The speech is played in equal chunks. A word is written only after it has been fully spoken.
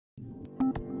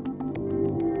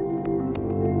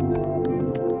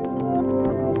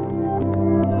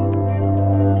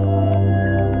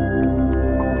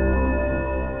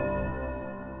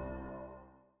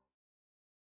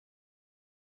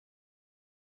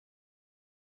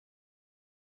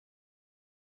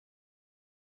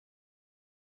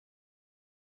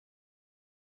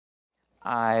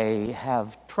I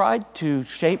have tried to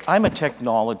shape, I'm a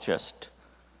technologist,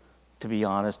 to be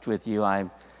honest with you. I'm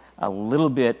a little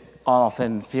bit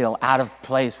often feel out of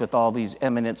place with all these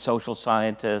eminent social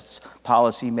scientists,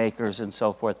 policymakers, and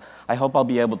so forth. I hope I'll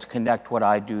be able to connect what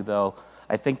I do, though.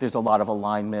 I think there's a lot of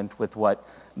alignment with what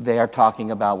they are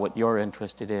talking about, what you're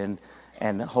interested in,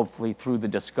 and hopefully through the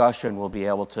discussion we'll be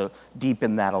able to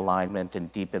deepen that alignment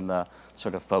and deepen the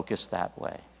sort of focus that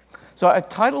way. So I've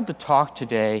titled the talk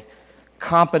today,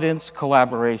 Competence,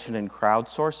 Collaboration, and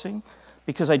Crowdsourcing,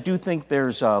 because I do think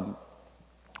there's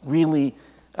really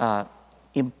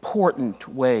important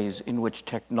ways in which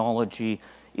technology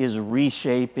is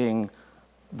reshaping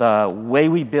the way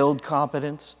we build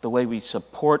competence, the way we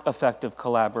support effective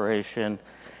collaboration,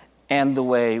 and the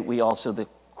way we also, the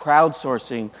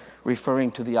crowdsourcing,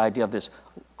 referring to the idea of this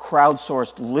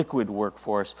crowdsourced liquid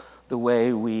workforce, the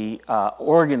way we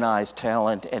organize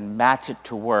talent and match it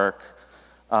to work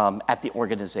at the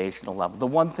organizational level. The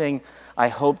one thing I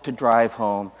hope to drive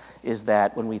home is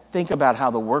that when we think about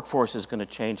how the workforce is going to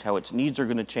change, how its needs are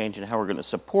going to change, and how we're going to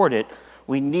support it,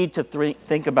 we need to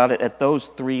think about it at those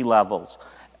three levels.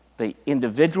 The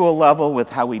individual level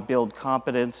with how we build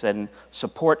competence and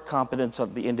support competence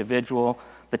of the individual,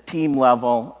 the team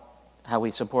level, how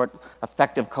we support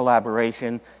effective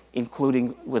collaboration,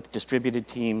 including with distributed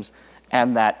teams,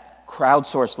 and that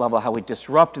crowdsource level, how we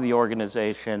disrupt the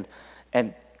organization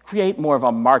and create more of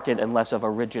a market and less of a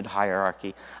rigid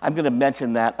hierarchy. I'm going to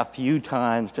mention that a few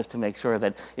times just to make sure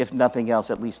that, if nothing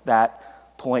else, at least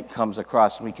that point comes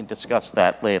across, and we can discuss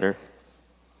that later.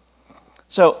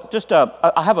 So just,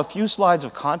 I have a few slides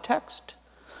of context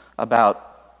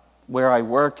about where I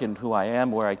work and who I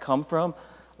am, where I come from,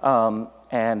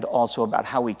 and also about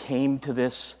how we came to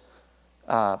this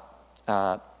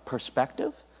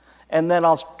perspective. And then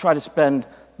I'll try to spend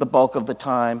the bulk of the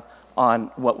time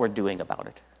on what we're doing about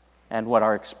it and what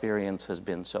our experience has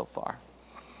been so far.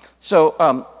 So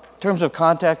in terms of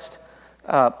context,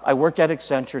 I work at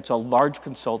Accenture. It's a large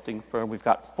consulting firm. We've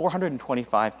got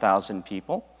 425,000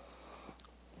 people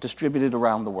distributed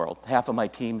around the world. Half of my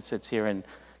team sits here in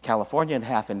California and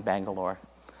half in Bangalore.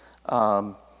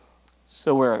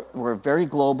 So we're very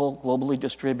globally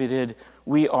distributed.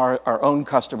 We are our own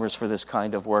customers for this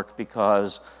kind of work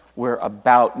because we're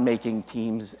about making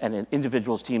teams and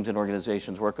individuals, teams, and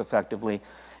organizations work effectively.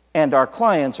 And our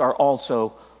clients are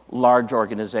also large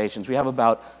organizations. We have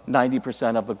about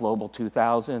 90% of the Global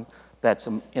 2000 that's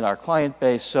in our client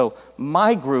base. So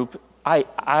my group,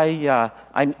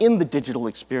 I'm in the digital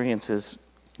experiences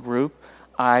group.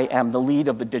 I am the lead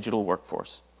of the digital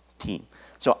workforce team.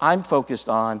 So I'm focused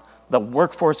on the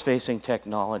workforce-facing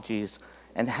technologies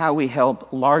and how we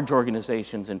help large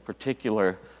organizations in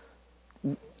particular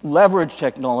leverage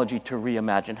technology to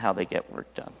reimagine how they get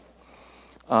work done.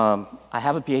 I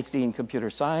have a PhD in computer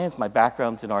science. My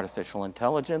background's in artificial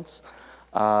intelligence.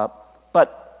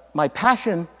 But my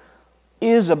passion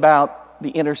is about the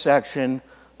intersection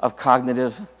of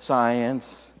cognitive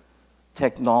science,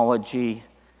 technology,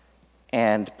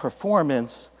 and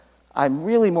performance. I'm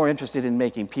really more interested in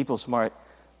making people smart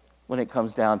when it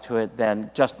comes down to it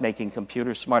than just making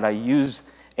computers smart. I use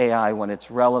AI when it's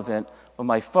relevant, but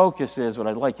my focus is, what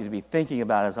I'd like you to be thinking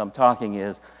about as I'm talking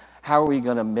is, how are we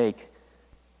going to make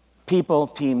people,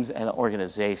 teams, and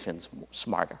organizations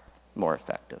smarter, more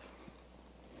effective?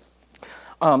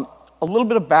 A little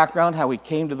bit of background, how we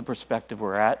came to the perspective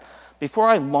we're at. Before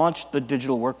I launched the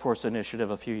Digital Workforce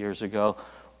Initiative a few years ago,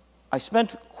 I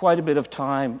spent quite a bit of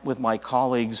time with my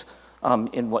colleagues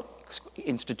in what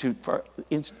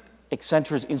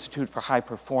Accenture's Institute for High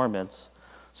Performance,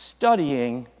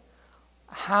 studying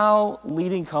how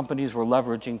leading companies were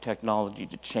leveraging technology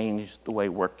to change the way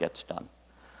work gets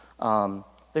done.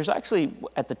 There's actually,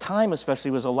 at the time especially,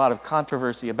 was a lot of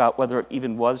controversy about whether it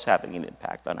even was having an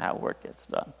impact on how work gets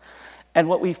done. And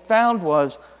what we found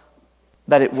was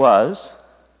that it was,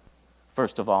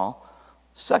 first of all.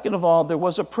 Second of all, there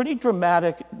was a pretty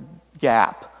dramatic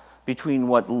gap between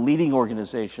what leading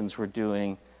organizations were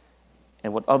doing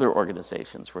and what other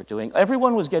organizations were doing.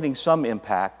 Everyone was getting some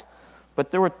impact,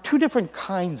 but there were two different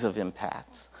kinds of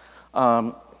impacts.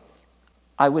 I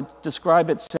would describe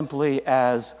it simply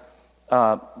as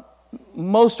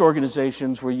most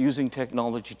organizations were using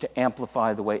technology to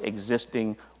amplify the way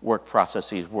existing work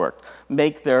processes worked,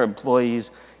 make their employees,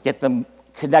 get them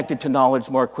connected to knowledge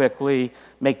more quickly,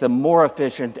 make them more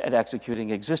efficient at executing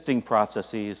existing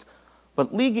processes.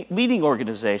 But leading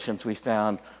organizations, we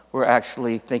found, were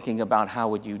actually thinking about how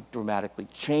would you dramatically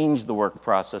change the work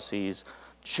processes,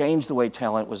 change the way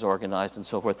talent was organized, and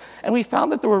so forth. And we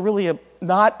found that there were really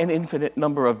not an infinite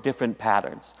number of different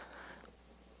patterns.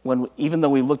 even though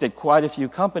we looked at quite a few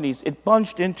companies, it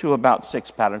bunched into about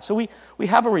 6 patterns. So we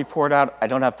have a report out. I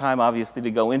don't have time, obviously,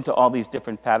 to go into all these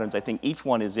different patterns. I think each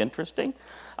one is interesting.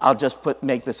 I'll just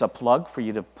make this a plug for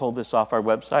you to pull this off our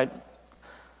website.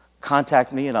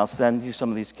 Contact me, and I'll send you some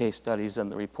of these case studies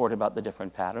and the report about the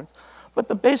different patterns. But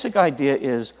the basic idea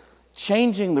is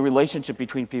changing the relationship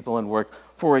between people and work.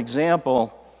 For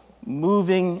example,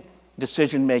 moving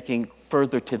decision-making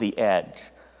further to the edge.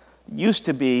 It used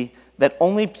to be that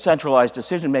only centralized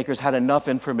decision makers had enough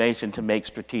information to make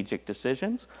strategic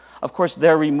decisions. Of course,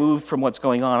 they're removed from what's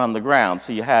going on the ground,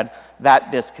 so you had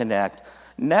that disconnect.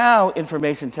 Now,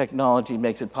 information technology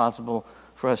makes it possible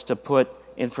for us to put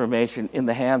information in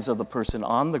the hands of the person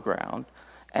on the ground,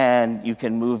 and you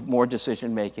can move more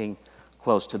decision-making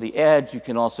close to the edge. You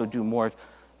can also do more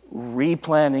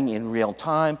replanning in real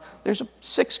time. There's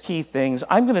 6 key things.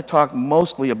 I'm going to talk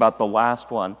mostly about the last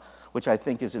one, which I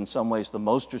think is in some ways the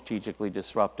most strategically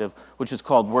disruptive, which is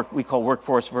called we call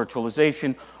workforce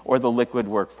virtualization, or the liquid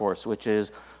workforce, which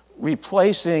is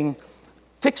replacing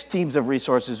fixed teams of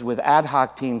resources with ad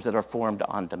hoc teams that are formed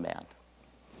on demand.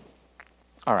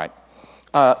 All right.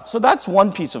 So that's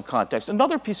one piece of context.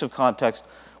 Another piece of context,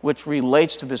 which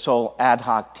relates to this whole ad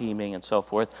hoc teaming and so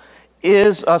forth,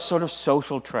 is a sort of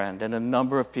social trend. And a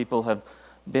number of people have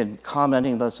been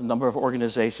commenting on this, a number of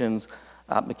organizations.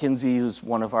 McKinsey, who's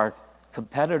one of our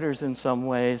competitors in some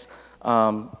ways,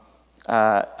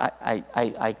 I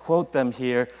quote them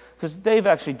here because they've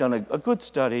actually done a good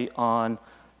study on,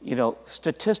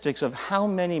 statistics of how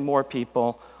many more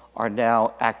people are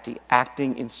now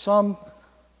acting in some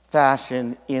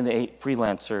fashion in a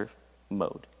freelancer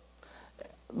mode.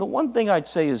 The one thing I'd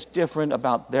say is different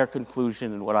about their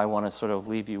conclusion, and what I want to sort of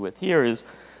leave you with here, is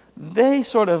they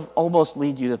sort of almost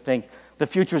lead you to think the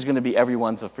future is going to be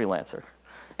everyone's a freelancer.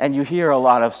 And you hear a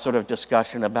lot of sort of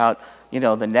discussion about,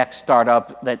 the next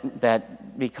startup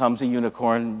that becomes a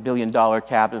unicorn, billion-dollar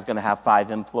cap is going to have 5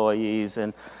 employees.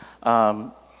 And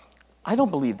I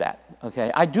don't believe that,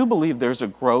 okay? I do believe there's a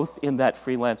growth in that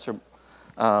freelancer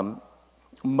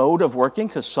mode of working,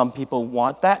 because some people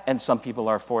want that and some people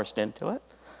are forced into it.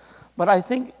 But I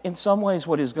think in some ways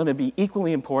what is going to be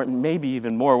equally important, maybe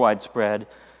even more widespread,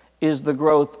 is the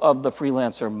growth of the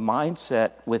freelancer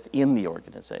mindset within the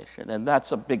organization. And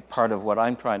that's a big part of what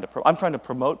I'm trying to promote. I'm trying to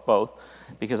promote both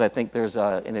because I think there's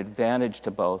an advantage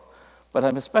to both. But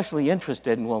I'm especially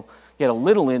interested, and we'll get a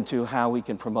little into how we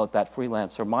can promote that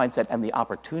freelancer mindset and the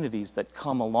opportunities that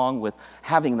come along with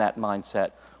having that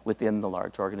mindset within the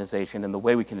large organization and the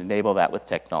way we can enable that with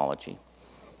technology.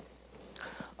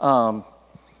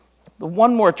 The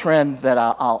one more trend that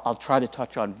I'll try to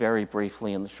touch on very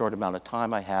briefly in the short amount of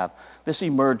time I have, this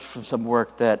emerged from some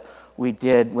work that we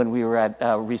did when we were at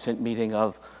a recent meeting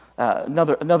of,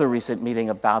 another recent meeting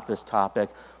about this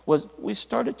topic, was we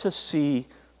started to see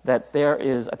that there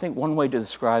is, I think one way to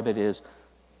describe it is,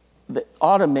 that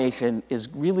automation is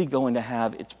really going to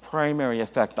have its primary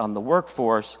effect on the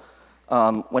workforce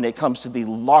when it comes to the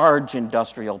large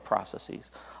industrial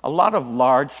processes. A lot of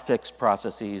large fixed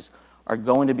processes are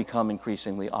going to become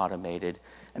increasingly automated.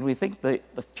 And we think the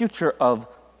future of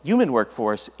human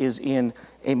workforce is in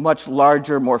a much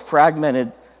larger, more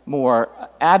fragmented, more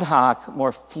ad hoc,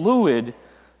 more fluid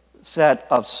set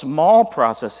of small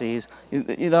processes.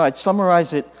 I'd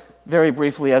summarize it very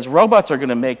briefly as robots are going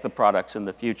to make the products in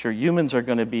the future. Humans are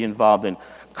going to be involved in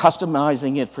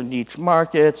customizing it for niche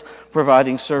markets,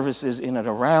 providing services in and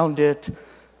around it,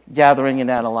 gathering and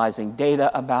analyzing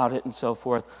data about it, and so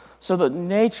forth. So the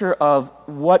nature of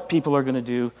what people are going to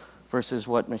do versus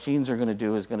what machines are going to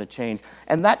do is going to change.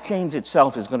 And that change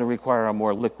itself is going to require a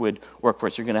more liquid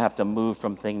workforce. You're going to have to move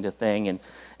from thing to thing.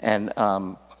 And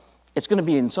it's going to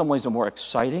be, in some ways, a more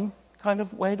exciting kind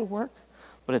of way to work.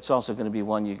 But it's also going to be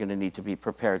one you're going to need to be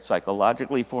prepared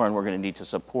psychologically for, and we're going to need to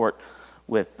support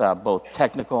with both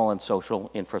technical and social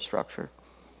infrastructure.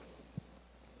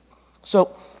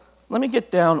 So let me get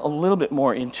down a little bit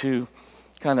more into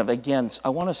kind of, again, I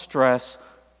want to stress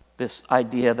this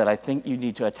idea that I think you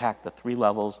need to attack the 3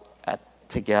 levels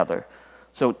together.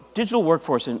 So digital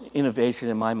workforce and innovation,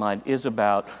 in my mind, is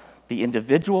about the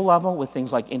individual level with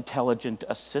things like intelligent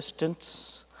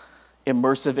assistants,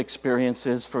 immersive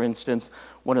experiences. For instance,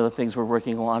 one of the things we're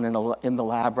working on in the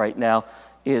lab right now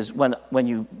is when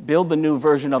you build the new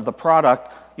version of the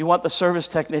product, you want the service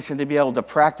technician to be able to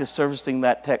practice servicing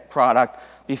that tech product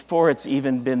before it's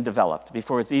even been developed,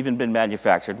 before it's even been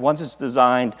manufactured. Once it's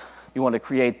designed, you want to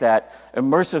create that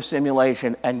immersive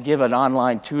simulation and give an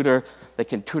online tutor that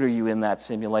can tutor you in that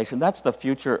simulation. That's the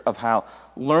future of how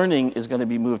learning is going to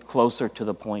be moved closer to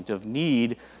the point of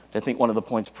need I think one of the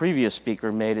points previous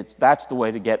speaker made, that's the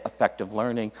way to get effective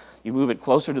learning. You move it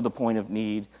closer to the point of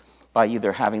need by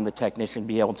either having the technician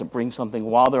be able to bring something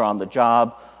while they're on the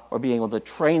job or being able to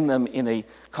train them in a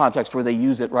context where they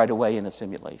use it right away in a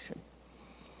simulation.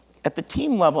 At the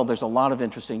team level, there's a lot of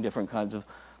interesting different kinds of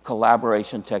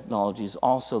collaboration technologies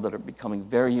also that are becoming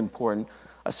very important,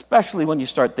 especially when you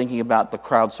start thinking about the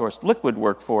crowdsourced liquid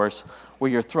workforce, where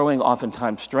you're throwing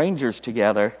oftentimes strangers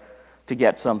together to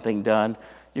get something done.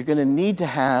 You're going to need to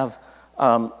have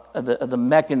the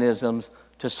mechanisms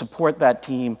to support that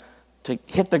team to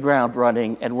hit the ground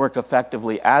running and work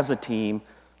effectively as a team.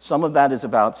 Some of that is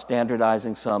about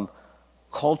standardizing some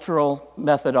cultural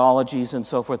methodologies and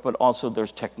so forth, but also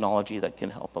there's technology that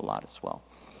can help a lot as well.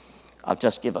 I'll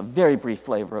just give a very brief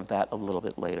flavor of that a little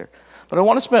bit later. But I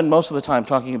want to spend most of the time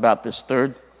talking about this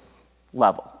third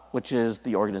level, which is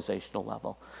the organizational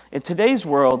level. In today's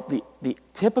world, the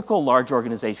typical large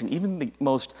organization, even the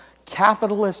most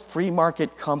capitalist free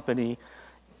market company,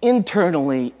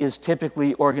 internally is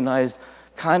typically organized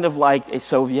kind of like a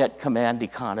Soviet command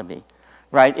economy,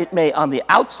 right? It may on the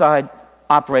outside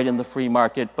operate in the free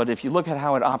market, but if you look at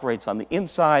how it operates on the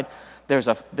inside,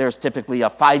 there's typically a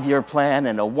 5-year plan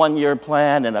and a 1-year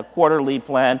plan and a quarterly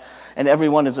plan, and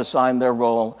everyone is assigned their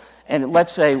role. And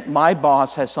let's say my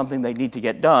boss has something they need to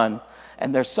get done,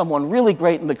 and there's someone really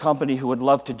great in the company who would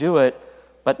love to do it,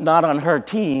 but not on her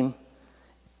team,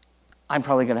 I'm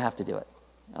probably going to have to do it,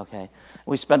 okay?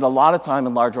 We spend a lot of time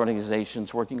in large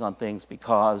organizations working on things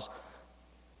because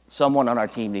someone on our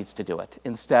team needs to do it,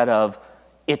 instead of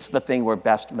it's the thing we're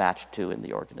best matched to in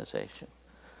the organization.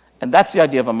 And that's the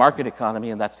idea of a market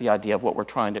economy, and that's the idea of what we're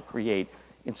trying to create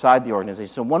inside the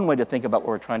organization. So one way to think about what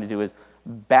we're trying to do is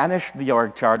banish the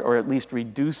org chart, or at least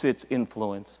reduce its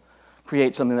influence,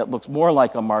 create something that looks more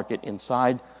like a market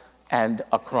inside and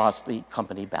across the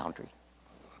company boundary.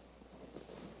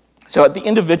 So at the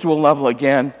individual level,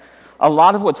 again, a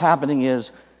lot of what's happening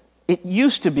is, it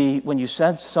used to be when you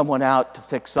sent someone out to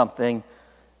fix something,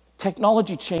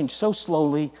 technology changed so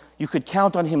slowly, you could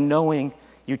count on him knowing.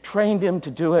 You trained him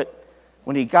to do it.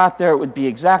 When he got there, it would be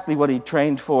exactly what he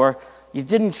trained for. You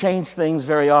didn't change things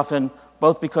very often,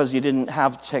 both because you didn't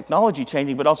have technology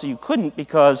changing, but also you couldn't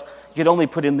because you could only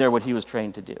put in there what he was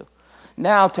trained to do.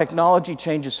 Now, technology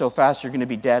changes so fast, you're going to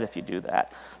be dead if you do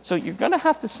that. So you're going to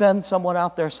have to send someone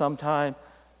out there sometime,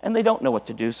 and they don't know what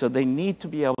to do, so they need to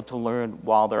be able to learn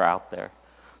while they're out there.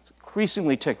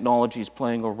 Increasingly, technology is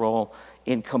playing a role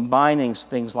in combining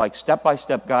things like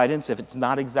step-by-step guidance, if it's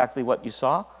not exactly what you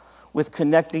saw, with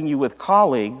connecting you with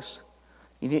colleagues.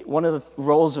 One of the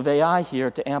roles of AI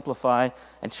here to amplify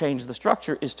and change the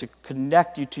structure is to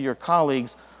connect you to your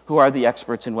colleagues who are the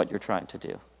experts in what you're trying to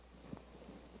do.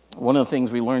 One of the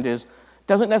things we learned is, it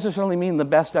doesn't necessarily mean the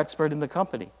best expert in the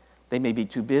company. They may be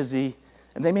too busy,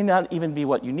 and they may not even be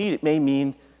what you need. It may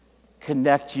mean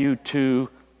connect you to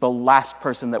the last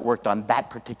person that worked on that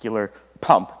particular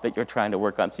pump that you're trying to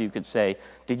work on. So you could say,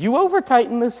 did you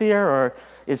over-tighten this here, or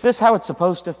is this how it's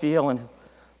supposed to feel? And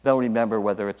they'll remember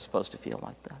whether it's supposed to feel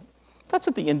like that. That's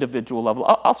at the individual level.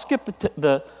 I'll skip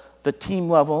the team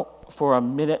level for a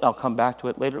minute. I'll come back to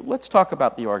it later. Let's talk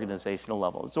about the organizational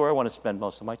level. It's where I want to spend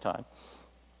most of my time.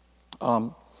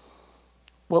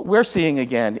 What we're seeing,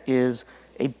 again, is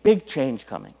a big change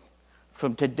coming.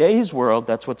 From today's world,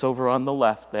 that's what's over on the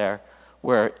left there,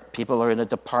 where people are in a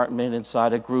department,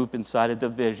 inside a group, inside a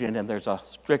division, and there's a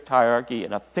strict hierarchy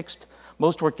and a fixed,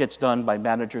 most work gets done by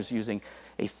managers using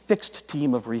a fixed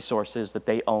team of resources that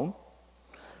they own,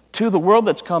 to the world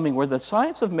that's coming where the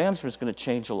science of management is going to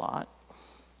change a lot,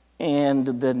 and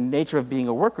the nature of being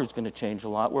a worker is going to change a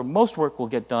lot, where most work will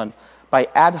get done by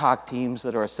ad hoc teams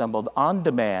that are assembled on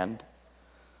demand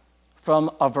from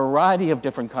a variety of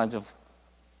different kinds of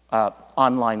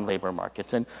online labor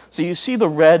markets. And so you see the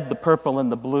red, the purple,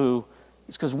 and the blue.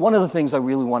 It's because one of the things I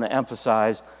really want to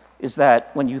emphasize is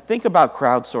that when you think about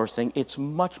crowdsourcing, it's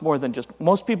much more than just,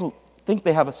 most people think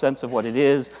they have a sense of what it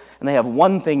is, and they have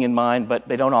one thing in mind, but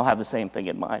they don't all have the same thing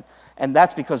in mind. And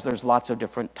that's because there's lots of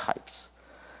different types.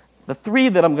 The three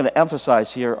that I'm going to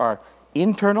emphasize here are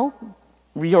internal,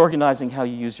 reorganizing how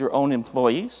you use your own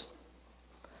employees;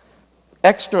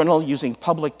 external, using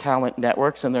public talent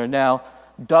networks, and there are now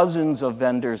dozens of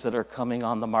vendors that are coming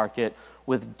on the market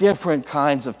with different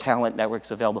kinds of talent networks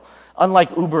available.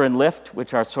 Unlike Uber and Lyft,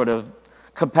 which are sort of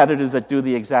competitors that do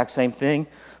the exact same thing,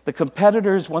 the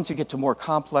competitors, once you get to more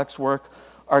complex work,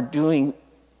 are doing,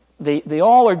 they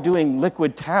all are doing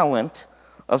liquid talent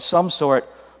of some sort,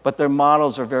 but their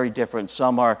models are very different.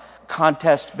 Some are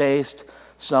contest-based,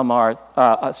 some are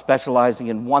specializing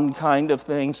in one kind of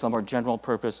thing, some are general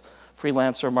purpose.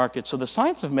 freelancer market. So the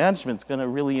science of management is going to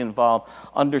really involve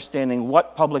understanding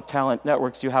what public talent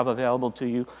networks you have available to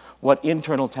you, what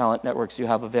internal talent networks you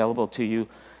have available to you,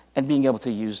 and being able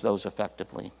to use those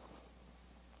effectively.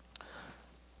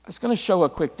 I was going to show a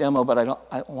quick demo, but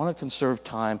I want to conserve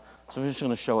time, so I'm just going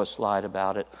to show a slide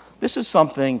about it. This is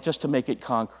something, just to make it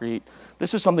concrete,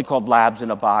 this is something called Labs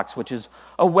in a Box, which is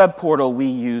a web portal we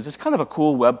use. It's kind of a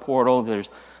cool web portal.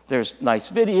 There's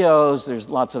nice videos, there's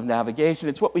lots of navigation.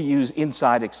 It's what we use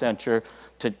inside Accenture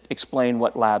to explain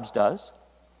what Labs does.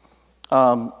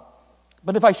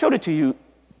 But if I showed it to you,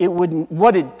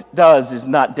 what it does is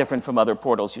not different from other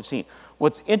portals you've seen.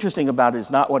 What's interesting about it is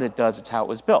not what it does, it's how it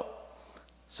was built.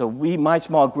 So my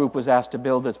small group was asked to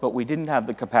build this, but we didn't have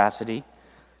the capacity.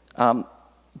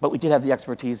 But we did have the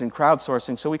expertise in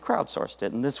crowdsourcing, so we crowdsourced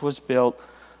it. And this was built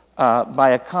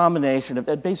by a combination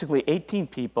of basically 18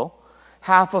 people,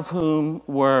 half of whom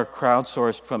were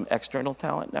crowdsourced from external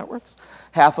talent networks,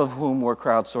 half of whom were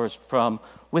crowdsourced from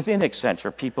within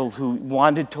Accenture, people who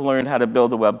wanted to learn how to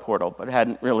build a web portal but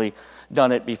hadn't really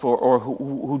done it before, or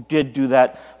who did do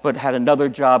that but had another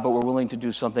job but were willing to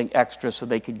do something extra so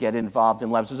they could get involved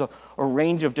in labs. There's a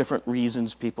range of different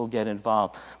reasons people get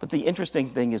involved. But the interesting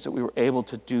thing is that we were able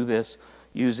to do this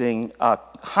using a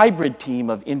hybrid team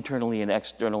of internally and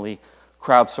externally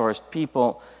crowdsourced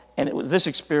people. And it was this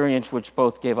experience which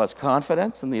both gave us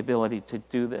confidence in the ability to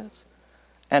do this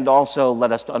and also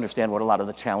led us to understand what a lot of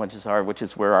the challenges are, which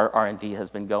is where our R&D has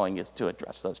been going, is to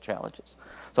address those challenges.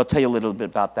 So I'll tell you a little bit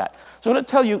about that. So I'm going to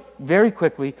tell you very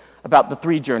quickly about the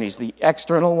three journeys: the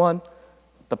external one,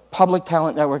 the public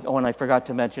talent network, and I forgot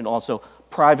to mention also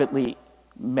privately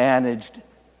managed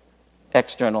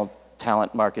external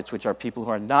talent markets, which are people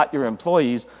who are not your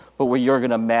employees, but where you're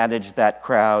going to manage that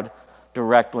crowd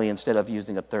directly instead of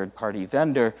using a third-party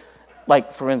vendor.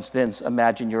 Like, for instance,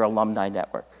 imagine your alumni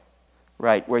network,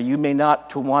 right, where you may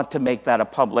not want to make that a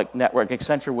public network.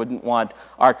 Accenture wouldn't want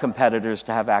our competitors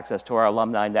to have access to our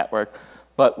alumni network,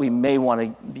 but we may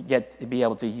want to be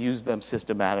able to use them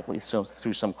systematically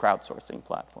through some crowdsourcing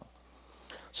platform.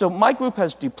 So my group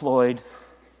has deployed,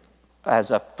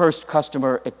 as a first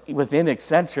customer within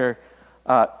Accenture,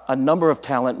 a number of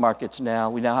talent markets now.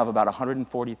 We now have about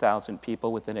 140,000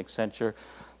 people within Accenture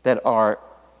that are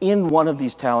in one of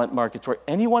these talent markets where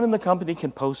anyone in the company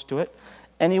can post to it.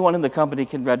 Anyone in the company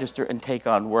can register and take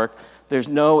on work. There's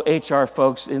no HR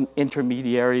folks,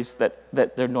 intermediaries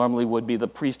that there normally would be. The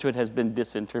priesthood has been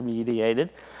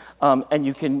disintermediated. And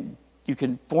you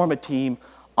can form a team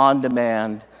on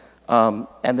demand.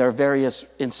 And there are various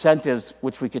incentives,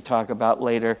 which we could talk about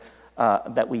later,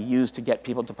 that we use to get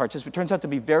people to participate. It turns out to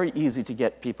be very easy to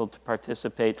get people to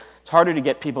participate. It's harder to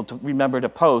get people to remember to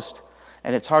post,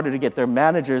 and it's harder to get their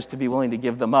managers to be willing to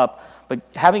give them up. But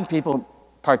having people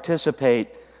participate,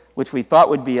 which we thought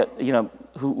would be,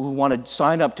 who want to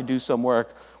sign up to do some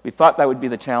work, we thought that would be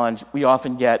the challenge. We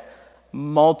often get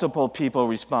multiple people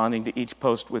responding to each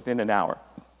post within an hour.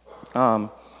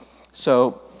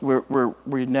 So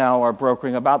we now are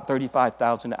brokering about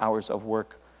 35,000 hours of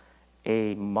work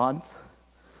a month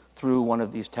through one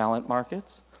of these talent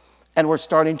markets. And we're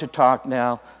starting to talk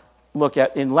now, look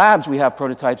at, in labs, we have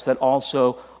prototypes that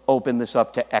also open this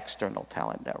up to external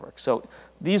talent networks. So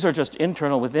these are just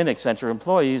internal within Accenture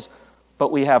employees,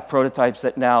 but we have prototypes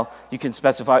that now you can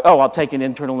specify, oh, I'll take an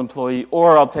internal employee,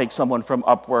 or I'll take someone from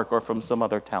Upwork or from some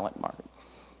other talent market.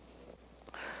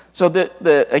 So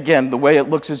again, the way it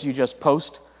looks is you just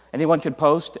post. Anyone can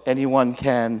post, anyone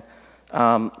can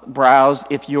browse.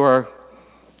 If your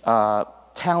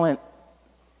talent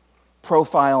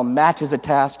profile matches a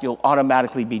task, you'll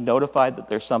automatically be notified that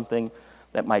there's something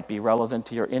that might be relevant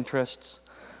to your interests.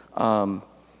 And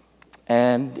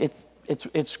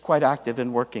it's quite active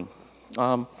and working.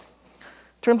 In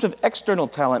terms of external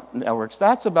talent networks,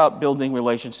 that's about building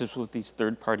relationships with these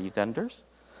third-party vendors.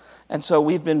 And so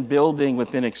we've been building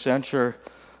within Accenture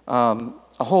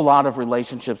a whole lot of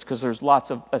relationships, because there's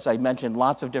lots of, as I mentioned,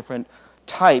 lots of different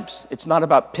types. It's not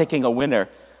about picking a winner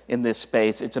in this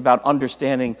space. It's about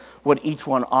understanding what each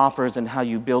one offers and how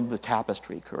you build the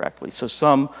tapestry correctly. So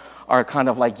some are kind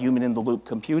of like human-in-the-loop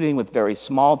computing with very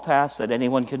small tasks that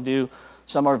anyone can do.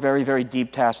 Some are very, very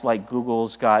deep tasks, like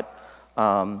Google's got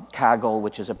Kaggle,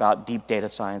 which is about deep data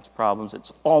science problems.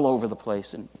 It's all over the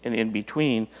place and in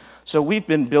between. So we've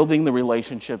been building the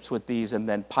relationships with these and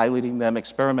then piloting them,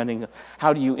 experimenting.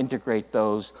 How do you integrate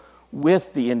those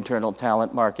with the internal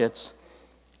talent markets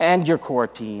and your core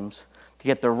teams to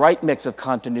get the right mix of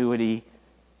continuity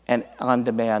and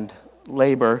on-demand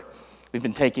labor? We've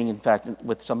been taking, in fact,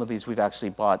 with some of these, we've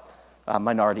actually bought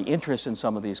minority interests in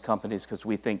some of these companies because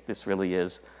we think this really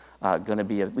is going to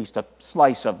be at least a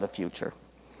slice of the future.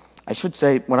 I should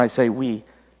say, when I say we,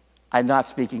 I'm not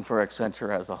speaking for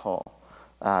Accenture as a whole.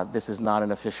 This is not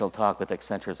an official talk with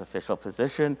Accenture's official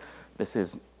position. This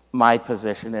is my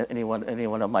position.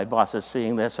 Anyone of my bosses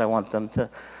seeing this, I want them to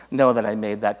know that I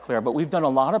made that clear. But we've done a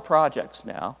lot of projects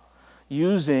now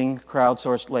using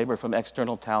crowdsourced labor from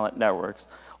external talent networks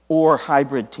or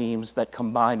hybrid teams that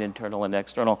combine internal and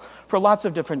external for lots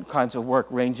of different kinds of work,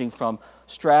 ranging from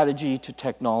strategy to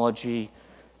technology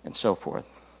and so forth.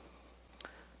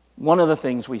 One of the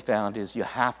things we found is you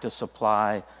have to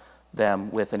supply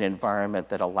them with an environment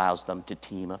that allows them to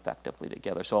team effectively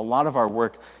together. So a lot of our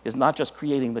work is not just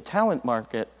creating the talent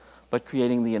market, but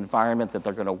creating the environment that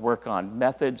they're going to work on,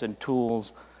 methods and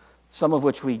tools, some of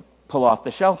which we pull off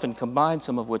the shelf and combine,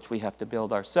 some of which we have to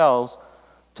build ourselves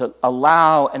to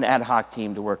allow an ad hoc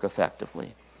team to work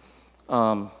effectively.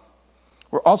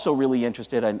 We're also really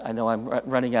interested, I know I'm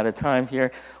running out of time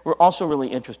here, we're also really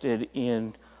interested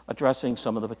in addressing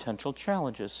some of the potential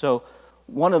challenges. So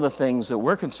one of the things that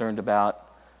we're concerned about,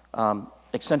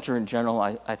 Accenture in general,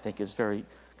 I think, is very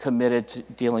committed to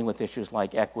dealing with issues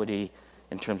like equity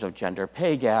in terms of gender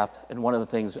pay gap. And one of the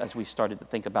things, as we started to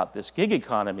think about this gig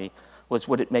economy, was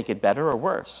would it make it better or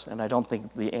worse? And I don't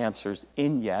think the answer's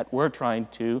in yet. We're trying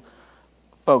to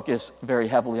focus very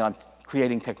heavily on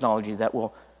creating technology that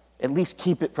will at least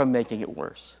keep it from making it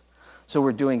worse. So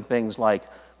we're doing things like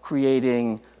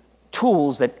creating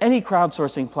tools that any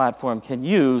crowdsourcing platform can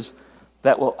use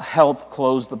that will help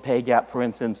close the pay gap, for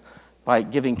instance, by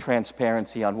giving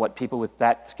transparency on what people with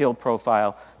that skill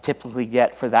profile typically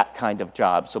get for that kind of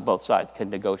job, so both sides can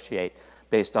negotiate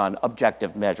based on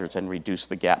objective measures and reduce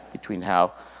the gap between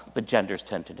how the genders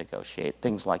tend to negotiate,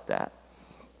 things like that.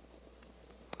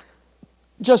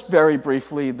 Just very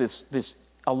briefly,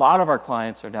 a lot of our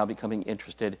clients are now becoming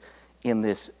interested in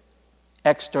this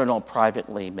external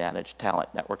privately managed talent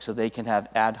network, so they can have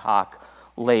ad hoc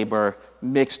labor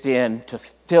mixed in to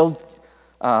fill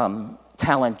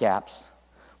talent gaps.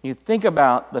 When you think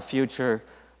about the future,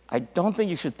 I don't think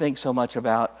you should think so much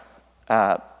about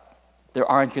there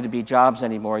aren't going to be jobs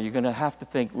anymore. You're going to have to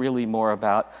think really more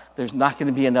about there's not going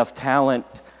to be enough talent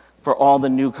for all the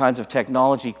new kinds of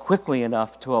technology quickly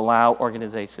enough to allow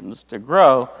organizations to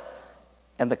grow.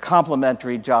 And the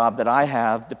complementary job that I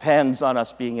have depends on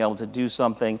us being able to do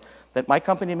something that my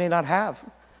company may not have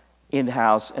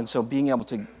in-house. And so being able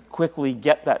to quickly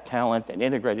get that talent and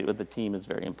integrate it with the team is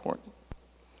very important.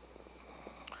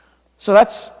 So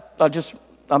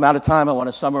I'm out of time. I want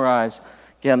to summarize.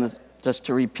 Again, just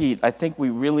to repeat, I think we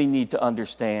really need to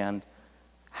understand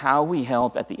how we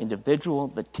help at the individual,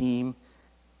 the team,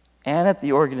 and at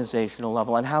the organizational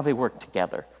level, and how they work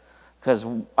together. Because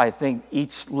I think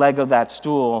each leg of that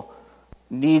stool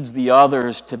needs the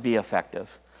others to be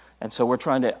effective. And so we're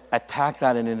trying to attack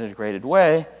that in an integrated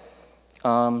way.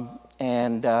 I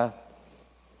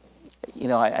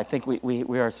think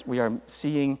we are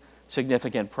seeing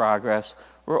significant progress.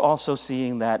 We're also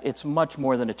seeing that it's much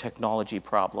more than a technology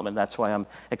problem, and that's why I'm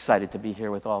excited to be here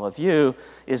with all of you,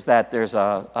 is that there's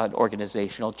an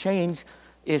organizational change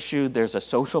issue, there's a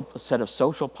set of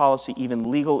social policy,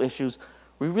 even legal issues.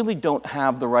 We really don't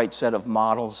have the right set of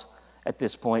models at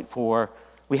this point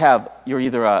you're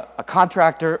either a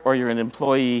contractor or you're an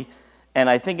employee, and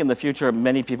I think in the future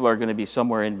many people are going to be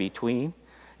somewhere in between,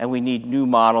 and we need new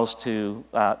models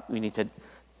we need to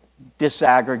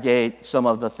disaggregate some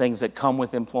of the things that come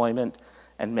with employment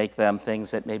and make them things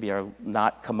that maybe are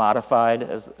not commodified,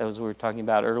 as we were talking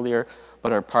about earlier,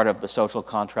 but are part of the social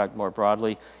contract more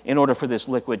broadly, in order for this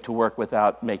liquid to work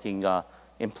without making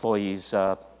employees,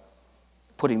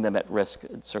 putting them at risk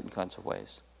in certain kinds of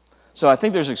ways. So I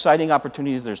think there's exciting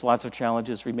opportunities, there's lots of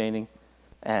challenges remaining,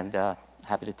 and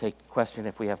happy to take a question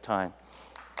if we have time.